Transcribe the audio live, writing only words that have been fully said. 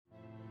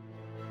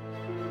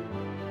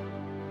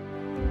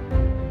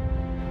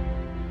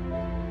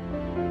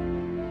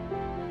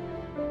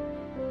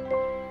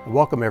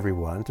Welcome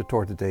everyone to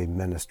Torah Today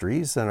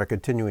Ministries and our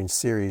continuing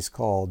series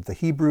called The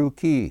Hebrew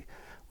Key,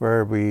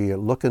 where we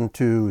look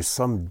into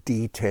some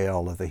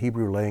detail of the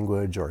Hebrew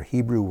language or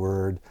Hebrew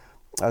word,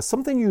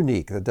 something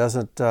unique that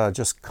doesn't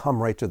just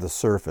come right to the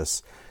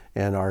surface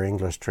in our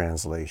English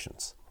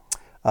translations.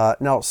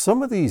 Now,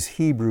 some of these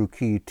Hebrew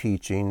key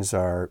teachings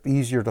are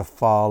easier to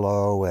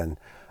follow and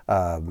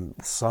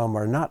some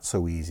are not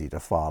so easy to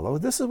follow.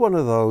 This is one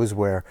of those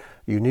where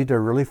you need to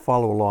really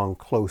follow along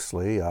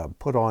closely,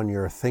 put on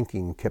your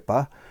thinking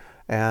kippah,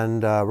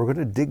 and we're going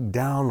to dig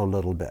down a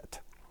little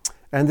bit.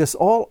 And this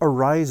all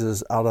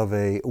arises out of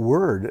a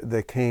word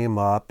that came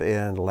up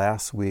in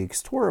last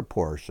week's Torah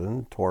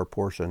portion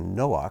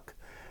Noach,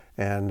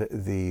 and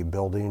the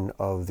building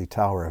of the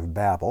Tower of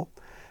Babel.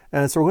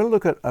 And so we're going to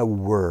look at a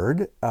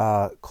word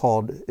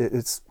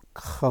it's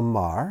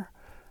chamar.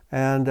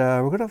 And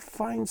we're going to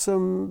find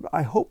some,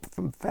 I hope,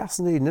 some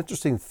fascinating,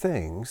 interesting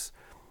things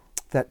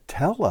that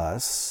tell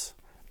us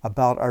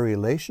about our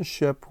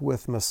relationship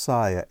with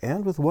Messiah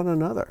and with one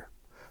another.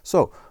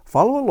 So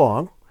follow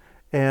along,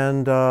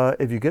 and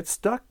if you get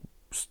stuck,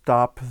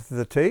 stop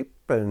the tape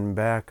and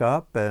back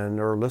up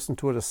or listen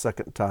to it a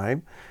second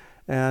time.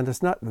 And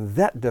it's not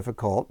that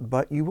difficult,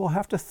 but you will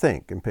have to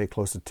think and pay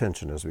close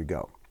attention as we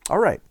go. All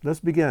right,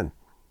 let's begin.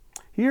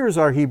 Here's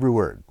our Hebrew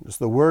word. It's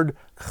the word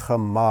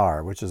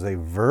chamar, which is a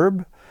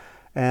verb,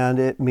 and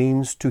it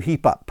means to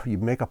heap up. You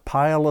make a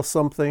pile of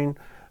something,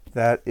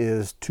 that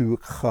is to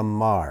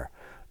chamar.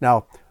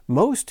 Now,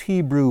 most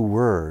Hebrew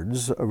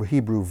words or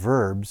Hebrew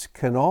verbs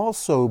can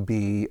also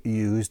be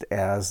used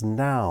as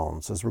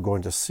nouns, as we're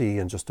going to see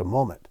in just a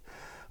moment.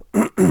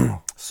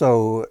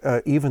 So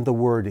even the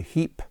word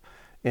heap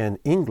in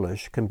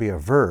English can be a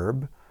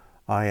verb.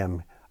 I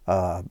am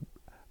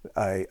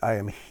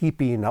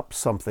heaping up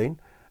something.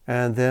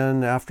 And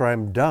then after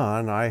I'm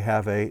done, I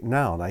have a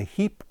noun, a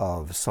heap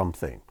of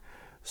something.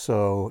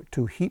 So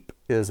to heap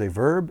is a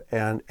verb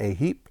and a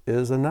heap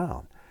is a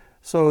noun.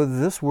 So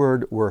this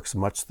word works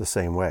much the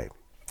same way.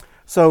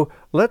 So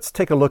let's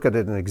take a look at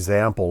an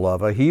example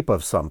of a heap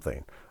of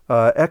something.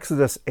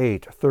 Exodus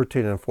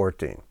 8:13 and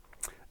 14.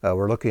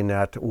 We're looking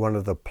at one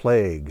of the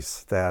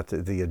plagues that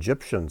the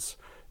Egyptians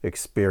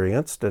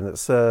experienced, and it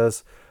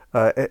says,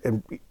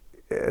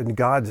 and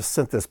God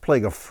sent this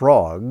plague of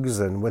frogs,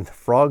 and when the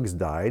frogs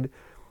died,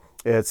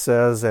 it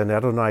says, and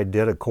Adonai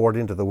did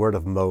according to the word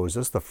of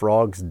Moses. The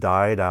frogs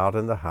died out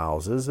in the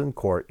houses and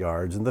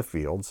courtyards and the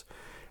fields,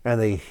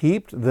 and they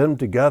heaped them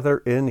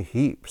together in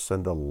heaps,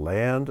 and the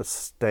land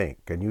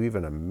stank. Can you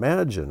even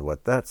imagine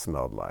what that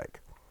smelled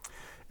like?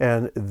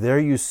 And there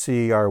you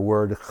see our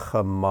word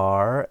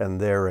chamar,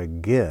 and there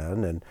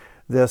again, and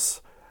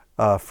this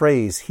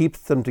phrase,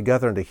 heaped them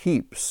together into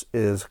heaps,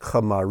 is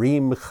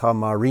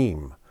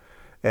chamarim.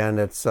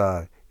 And it's,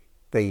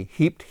 they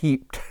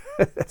heaped.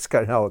 That's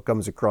kind of how it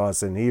comes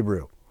across in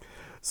Hebrew.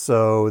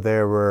 So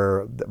there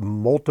were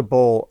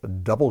multiple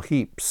double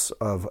heaps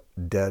of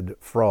dead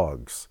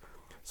frogs.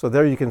 So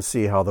there you can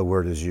see how the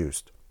word is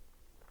used.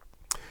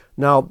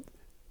 Now,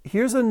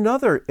 here's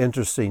another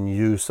interesting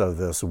use of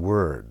this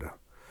word.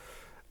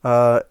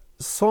 Psalm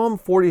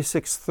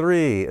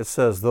 46:3, it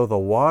says, though the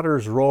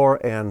waters roar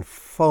and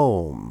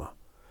foam,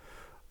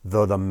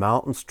 though the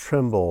mountains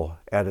tremble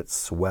at its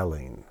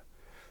swelling.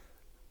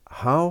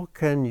 How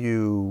can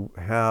you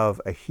have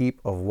a heap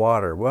of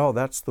water? Well,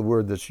 that's the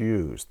word that's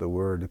used, the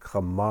word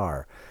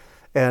chamar.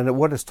 And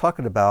what it's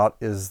talking about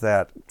is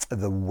that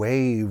the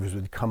waves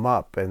would come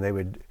up, and they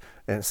would,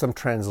 in some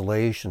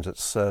translations it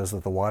says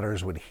that the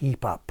waters would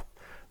heap up.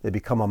 They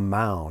become a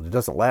mound. It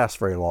doesn't last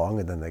very long,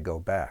 and then they go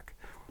back.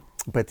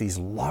 But these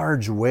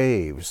large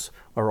waves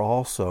are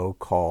also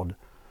called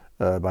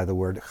by the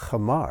word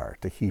chamar,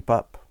 to heap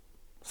up.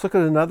 Let's look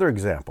at another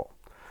example.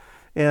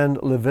 In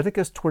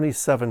Leviticus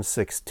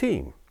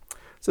 27:16, it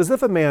says,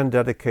 if a man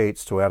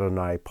dedicates to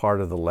Adonai part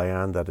of the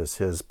land that is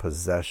his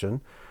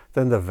possession,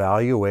 then the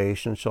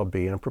valuation shall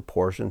be in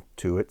proportion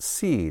to its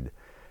seed,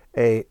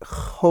 a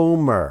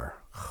homer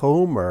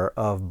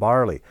of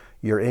barley.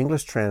 Your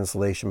English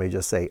translation may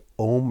just say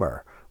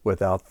omer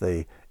without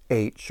the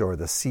H or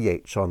the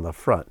CH on the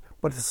front,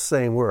 but it's the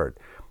same word.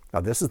 Now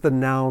this is the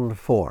noun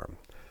form.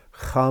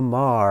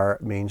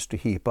 Chamar means to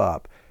heap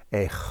up.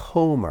 A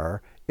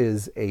homer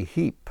is a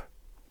heap.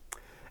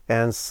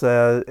 And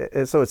so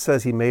it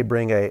says he may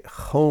bring a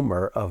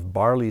homer of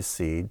barley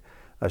seed,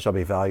 shall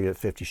be valued at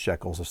 50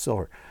 shekels of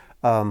silver.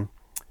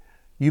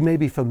 You may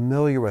be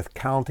familiar with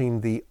counting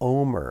the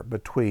omer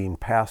between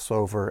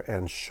Passover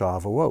and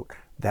Shavuot.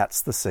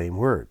 That's the same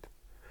word.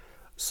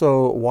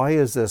 So why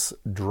is this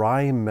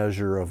dry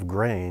measure of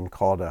grain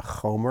called a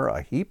homer,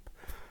 a heap?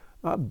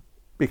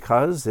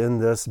 Because in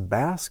this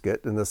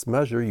basket, in this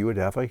measure, you would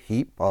have a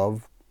heap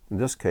of, in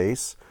this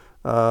case,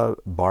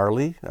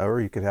 barley, or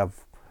you could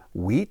have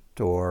wheat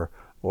or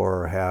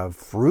have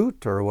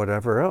fruit or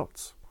whatever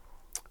else.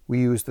 We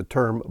use the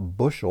term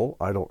bushel.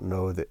 I don't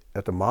know the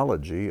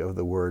etymology of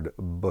the word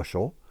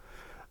bushel,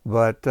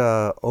 but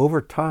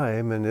over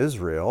time in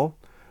Israel,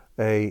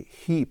 a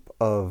heap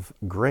of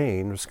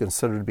grain was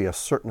considered to be a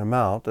certain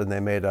amount, and they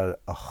made a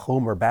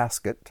homer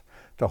basket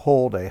to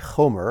hold a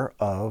homer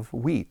of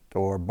wheat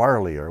or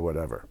barley or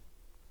whatever.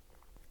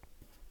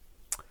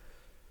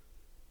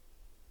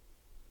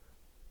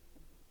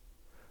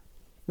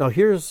 Now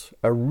here's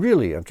a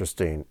really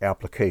interesting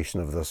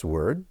application of this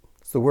word.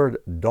 It's the word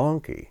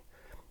donkey,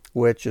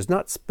 which is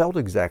not spelled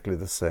exactly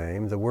the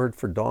same. The word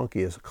for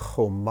donkey is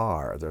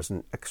chomar. There's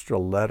an extra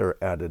letter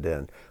added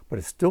in, but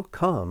it still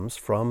comes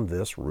from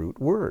this root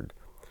word.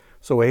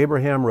 So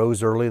Abraham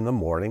rose early in the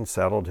morning,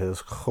 saddled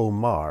his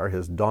chomar,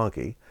 his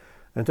donkey,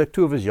 and took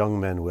 2 of his young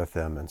men with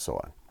him, and so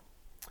on.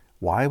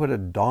 Why would a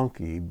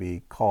donkey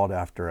be called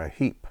after a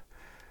heap?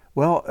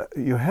 Well,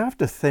 you have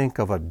to think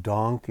of a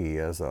donkey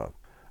as a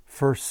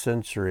first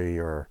century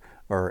or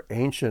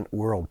ancient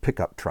world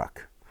pickup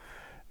truck,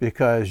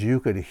 because you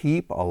could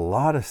heap a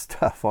lot of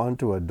stuff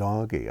onto a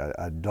donkey.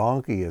 A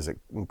donkey is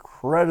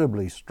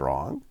incredibly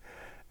strong,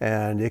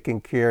 and it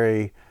can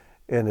carry,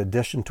 in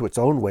addition to its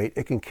own weight,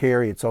 it can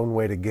carry its own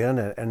weight again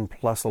and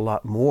plus a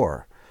lot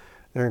more.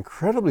 They're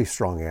incredibly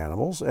strong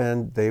animals,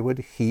 and they would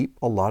heap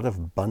a lot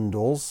of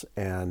bundles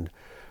and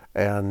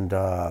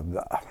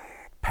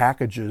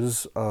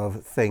packages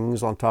of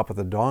things on top of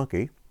the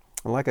donkey.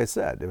 And like I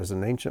said, it was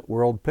an ancient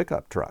world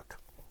pickup truck.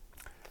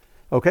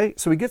 Okay,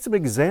 so we get some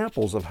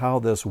examples of how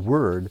this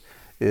word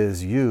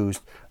is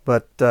used,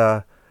 but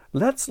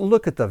let's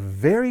look at the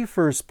very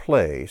first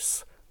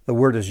place the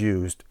word is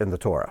used in the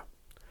Torah.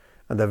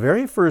 And the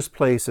very first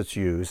place it's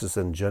used is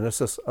in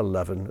Genesis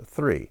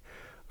 11:3,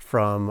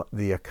 from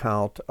the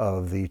account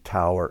of the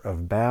Tower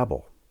of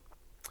Babel.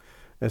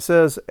 It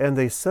says, "And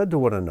they said to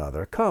one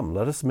another, 'Come,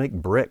 let us make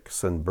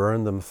bricks and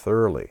burn them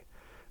thoroughly.'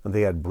 And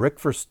they had brick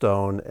for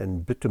stone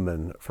and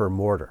bitumen for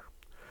mortar."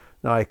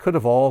 Now, I could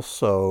have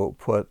also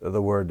put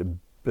the word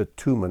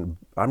bitumen.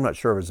 I'm not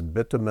sure if it's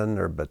bitumen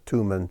or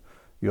bitumen.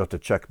 You'll have to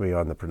check me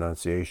on the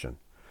pronunciation.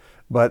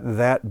 But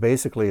that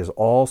basically is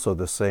also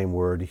the same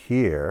word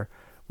here,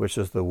 which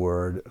is the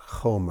word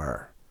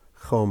chomer.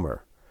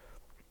 Chomer.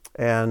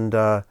 And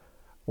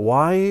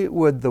why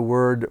would the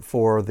word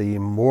for the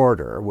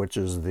mortar, which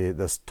is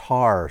this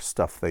tar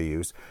stuff they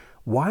use,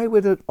 why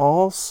would it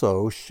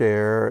also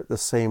share the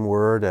same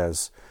word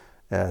as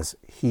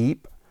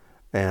heap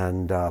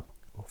and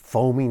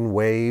foaming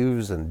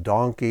waves and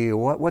donkey?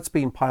 What's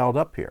being piled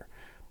up here?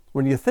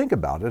 When you think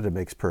about it, it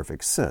makes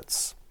perfect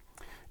sense.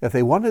 If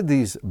they wanted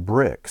these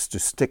bricks to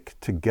stick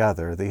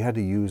together, they had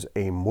to use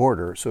a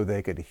mortar so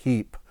they could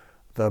heap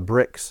the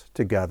bricks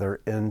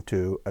together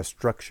into a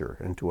structure,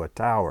 into a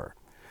tower.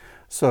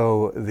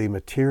 So the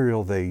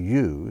material they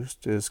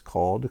used is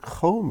called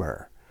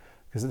chomer,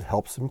 because it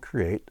helps them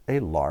create a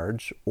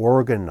large,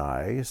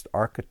 organized,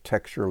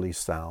 architecturally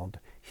sound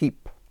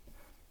heap.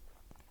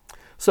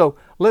 So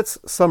let's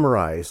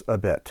summarize a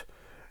bit.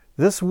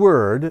 This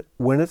word,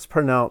 when it's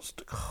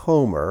pronounced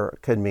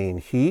chomer, can mean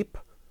heap,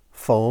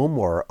 foam,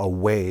 or a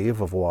wave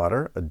of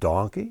water, a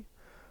donkey,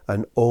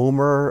 an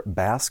omer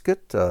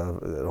basket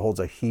that holds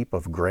a heap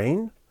of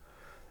grain.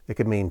 It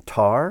can mean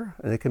tar,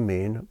 and it can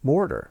mean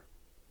mortar.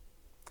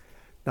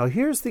 Now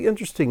here's the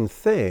interesting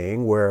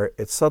thing where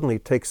it suddenly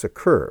takes a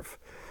curve.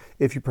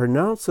 If you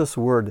pronounce this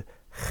word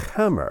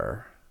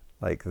chemer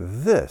like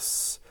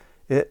this,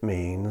 it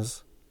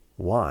means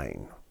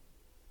wine.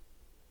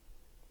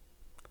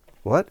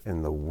 What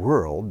in the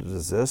world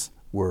does this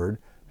word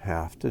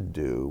have to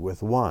do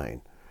with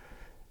wine?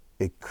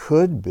 It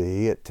could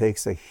be it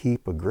takes a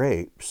heap of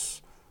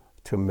grapes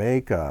to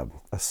make a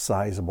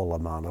sizable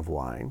amount of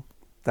wine.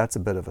 That's a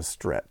bit of a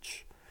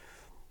stretch.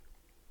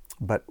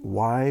 But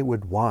why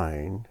would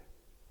wine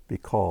be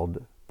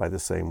called by the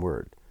same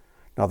word?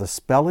 Now the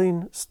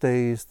spelling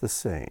stays the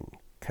same.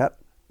 Kep,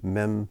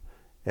 mem,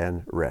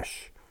 and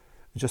resh.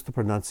 Just the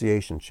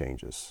pronunciation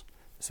changes.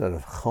 Instead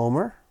of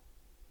chomer,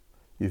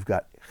 you've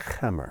got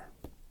chemer.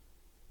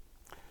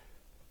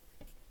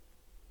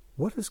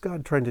 What is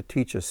God trying to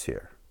teach us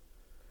here?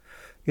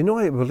 You know,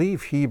 I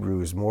believe Hebrew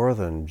is more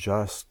than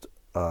just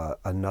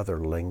another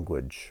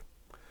language.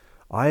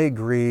 I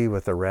agree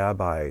with the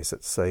rabbis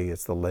that say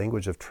it's the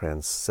language of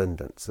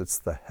transcendence. It's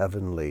the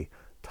heavenly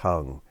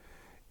tongue.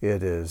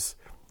 It is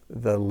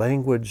the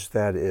language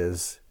that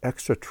is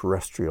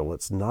extraterrestrial.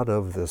 It's not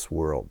of this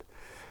world.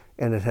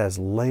 And it has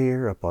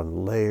layer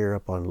upon layer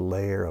upon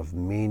layer of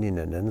meaning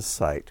and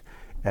insight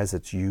as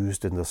it's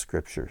used in the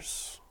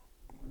scriptures.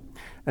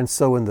 And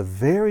so in the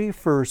very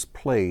first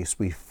place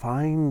we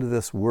find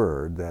this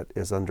word that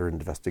is under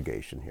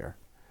investigation here.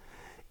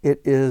 It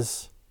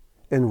is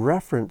in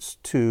reference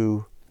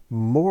to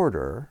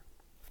mortar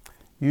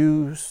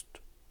used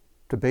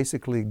to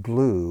basically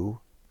glue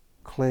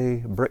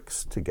clay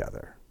bricks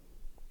together.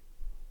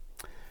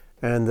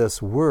 And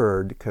this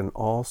word can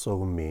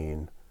also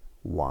mean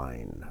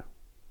wine.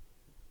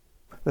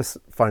 Let's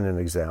find an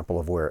example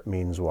of where it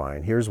means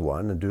wine. Here's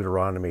one in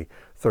Deuteronomy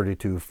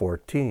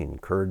 32:14.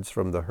 Curds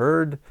from the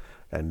herd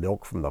and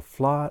milk from the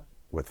flock,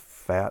 with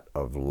fat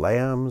of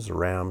lambs,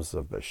 rams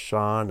of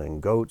Bashan,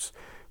 and goats,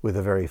 with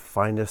the very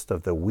finest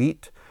of the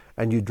wheat.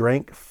 And you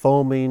drank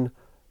foaming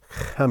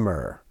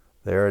chemer.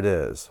 There it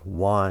is,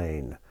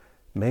 wine,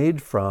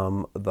 made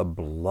from the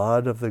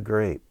blood of the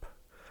grape.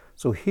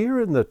 So here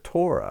in the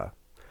Torah,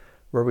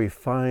 where we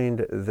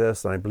find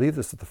this, and I believe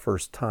this is the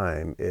first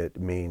time it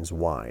means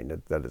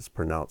wine, that it's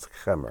pronounced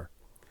chemer,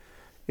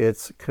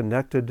 it's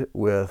connected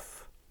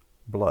with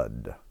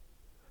blood.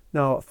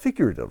 Now,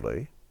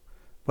 figuratively,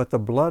 but the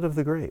blood of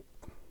the grape.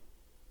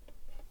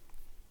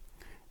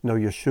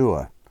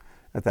 Yeshua,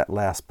 at that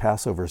last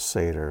Passover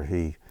Seder,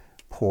 he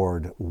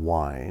poured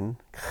wine,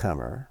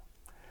 chemer,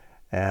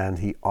 and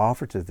he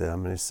offered to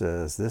them, and he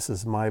says, "This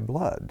is my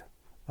blood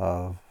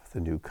of the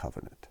new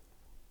covenant."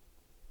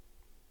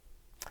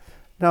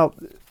 Now,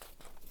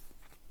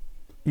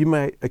 you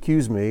might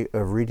accuse me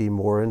of reading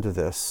more into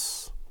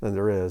this than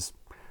there is,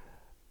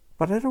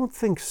 but I don't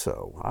think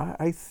so.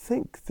 I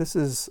think this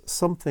is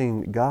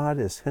something God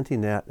is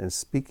hinting at and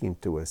speaking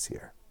to us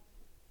here.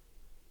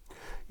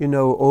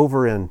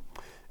 Over in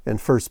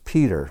 1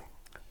 Peter,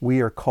 we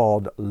are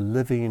called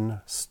living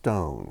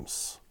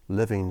stones.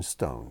 Living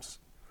stones.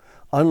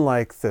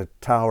 Unlike the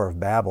Tower of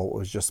Babel, it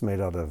was just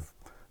made out of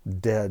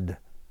dead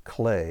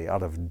clay,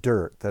 out of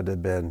dirt that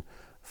had been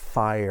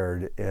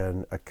fired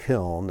in a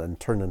kiln and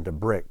turned into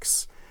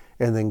bricks,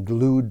 and then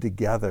glued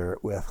together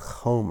with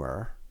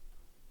homer,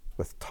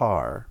 with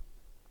tar.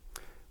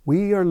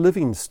 We are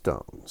living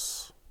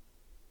stones.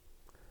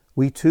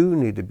 We too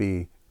need to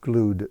be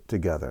glued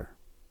together.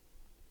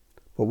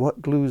 But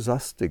what glues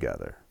us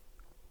together?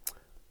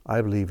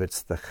 I believe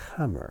it's the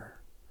chemer,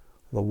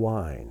 the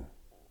wine,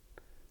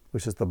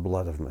 which is the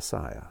blood of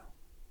Messiah.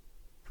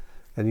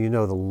 And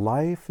the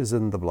life is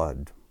in the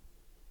blood.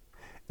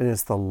 And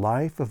it's the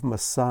life of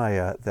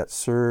Messiah that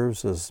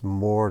serves as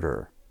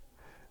mortar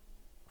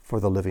for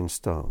the living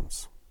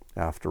stones.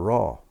 After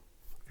all,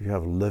 if you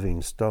have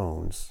living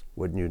stones,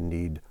 wouldn't you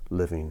need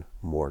living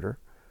mortar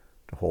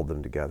to hold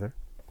them together?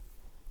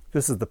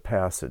 This is the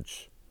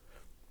passage.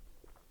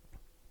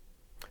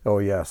 Oh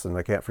yes, and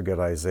I can't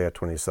forget Isaiah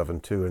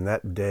 27:2. In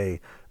that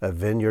day, a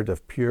vineyard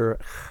of pure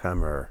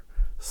chemer.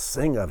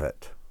 Sing of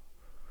it.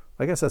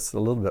 I guess that's a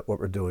little bit what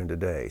we're doing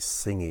today,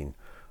 singing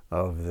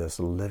of this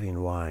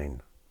living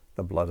wine,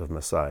 the blood of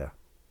Messiah.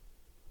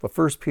 But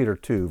 1 Peter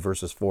 2,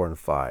 verses 4 and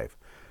 5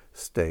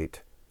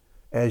 state,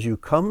 "As you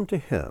come to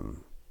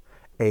him,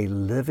 a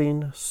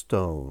living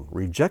stone,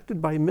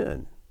 rejected by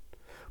men,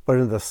 but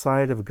in the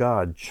sight of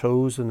God,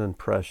 chosen and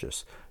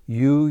precious,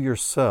 you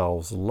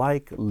yourselves,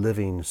 like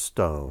living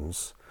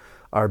stones,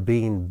 are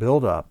being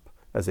built up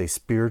as a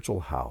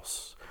spiritual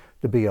house,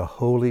 to be a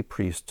holy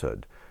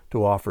priesthood,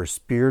 to offer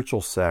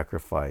spiritual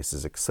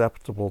sacrifices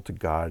acceptable to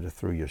God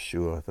through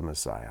Yeshua the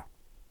Messiah."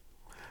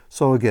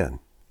 So again,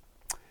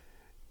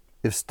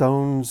 if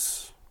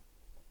stones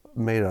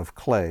made of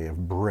clay,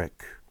 of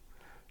brick,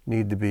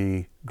 need to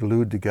be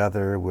glued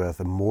together with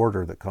a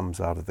mortar that comes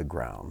out of the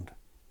ground,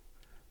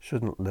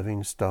 shouldn't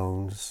living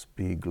stones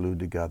be glued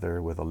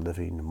together with a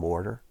living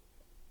mortar?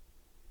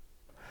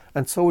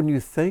 And so when you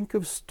think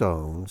of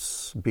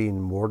stones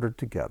being mortared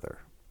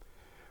together,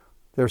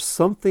 there's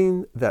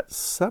something that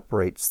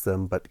separates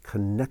them but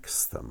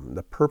connects them.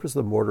 The purpose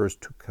of the mortar is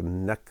to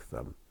connect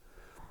them.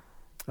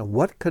 And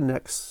what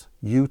connects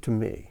you to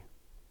me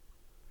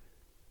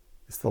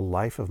is the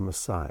life of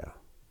Messiah.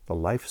 The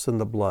life's in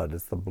the blood.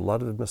 It's the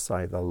blood of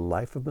Messiah, the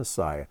life of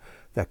Messiah,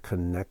 that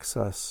connects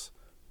us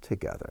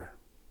together.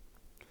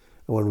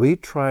 And when we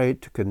try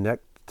to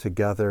connect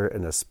together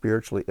in a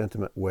spiritually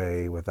intimate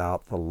way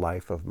without the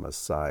life of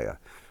Messiah,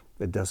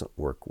 it doesn't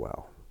work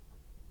well.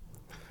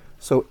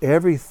 So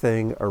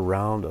everything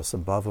around us,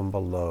 above and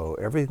below,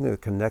 everything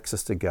that connects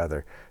us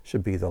together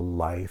should be the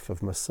life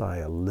of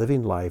Messiah,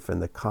 living life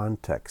in the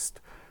context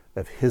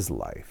of his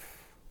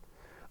life.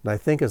 And I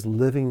think as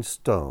living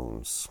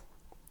stones,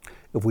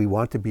 if we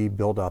want to be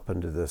built up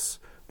into this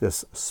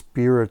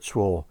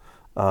spiritual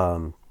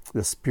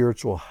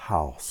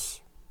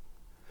house,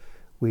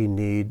 we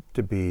need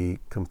to be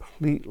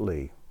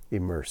completely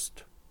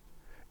immersed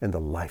in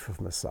the life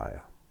of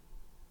Messiah.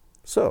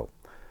 So,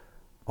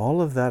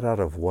 all of that out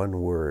of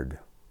one word.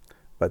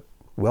 But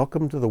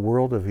welcome to the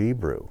world of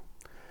Hebrew.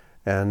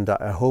 And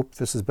I hope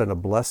this has been a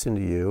blessing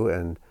to you.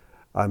 And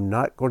I'm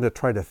not going to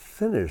try to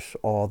finish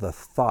all the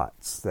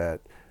thoughts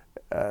that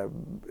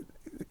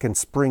can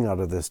spring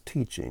out of this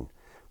teaching.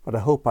 But I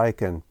hope I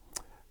can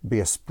be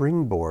a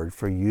springboard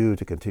for you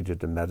to continue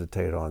to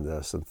meditate on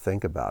this and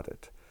think about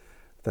it.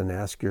 Then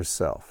ask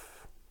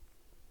yourself,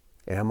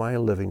 am I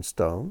a living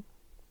stone?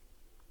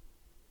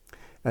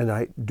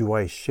 And do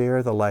I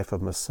share the life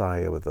of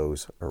Messiah with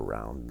those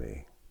around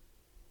me?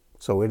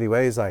 So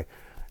anyways, I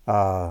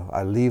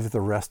leave the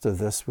rest of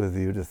this with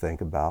you to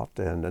think about.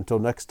 And until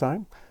next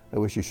time, I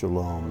wish you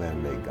shalom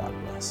and may God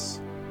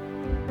bless.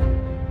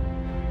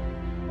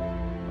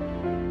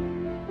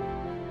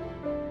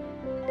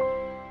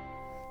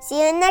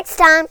 See you next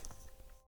time.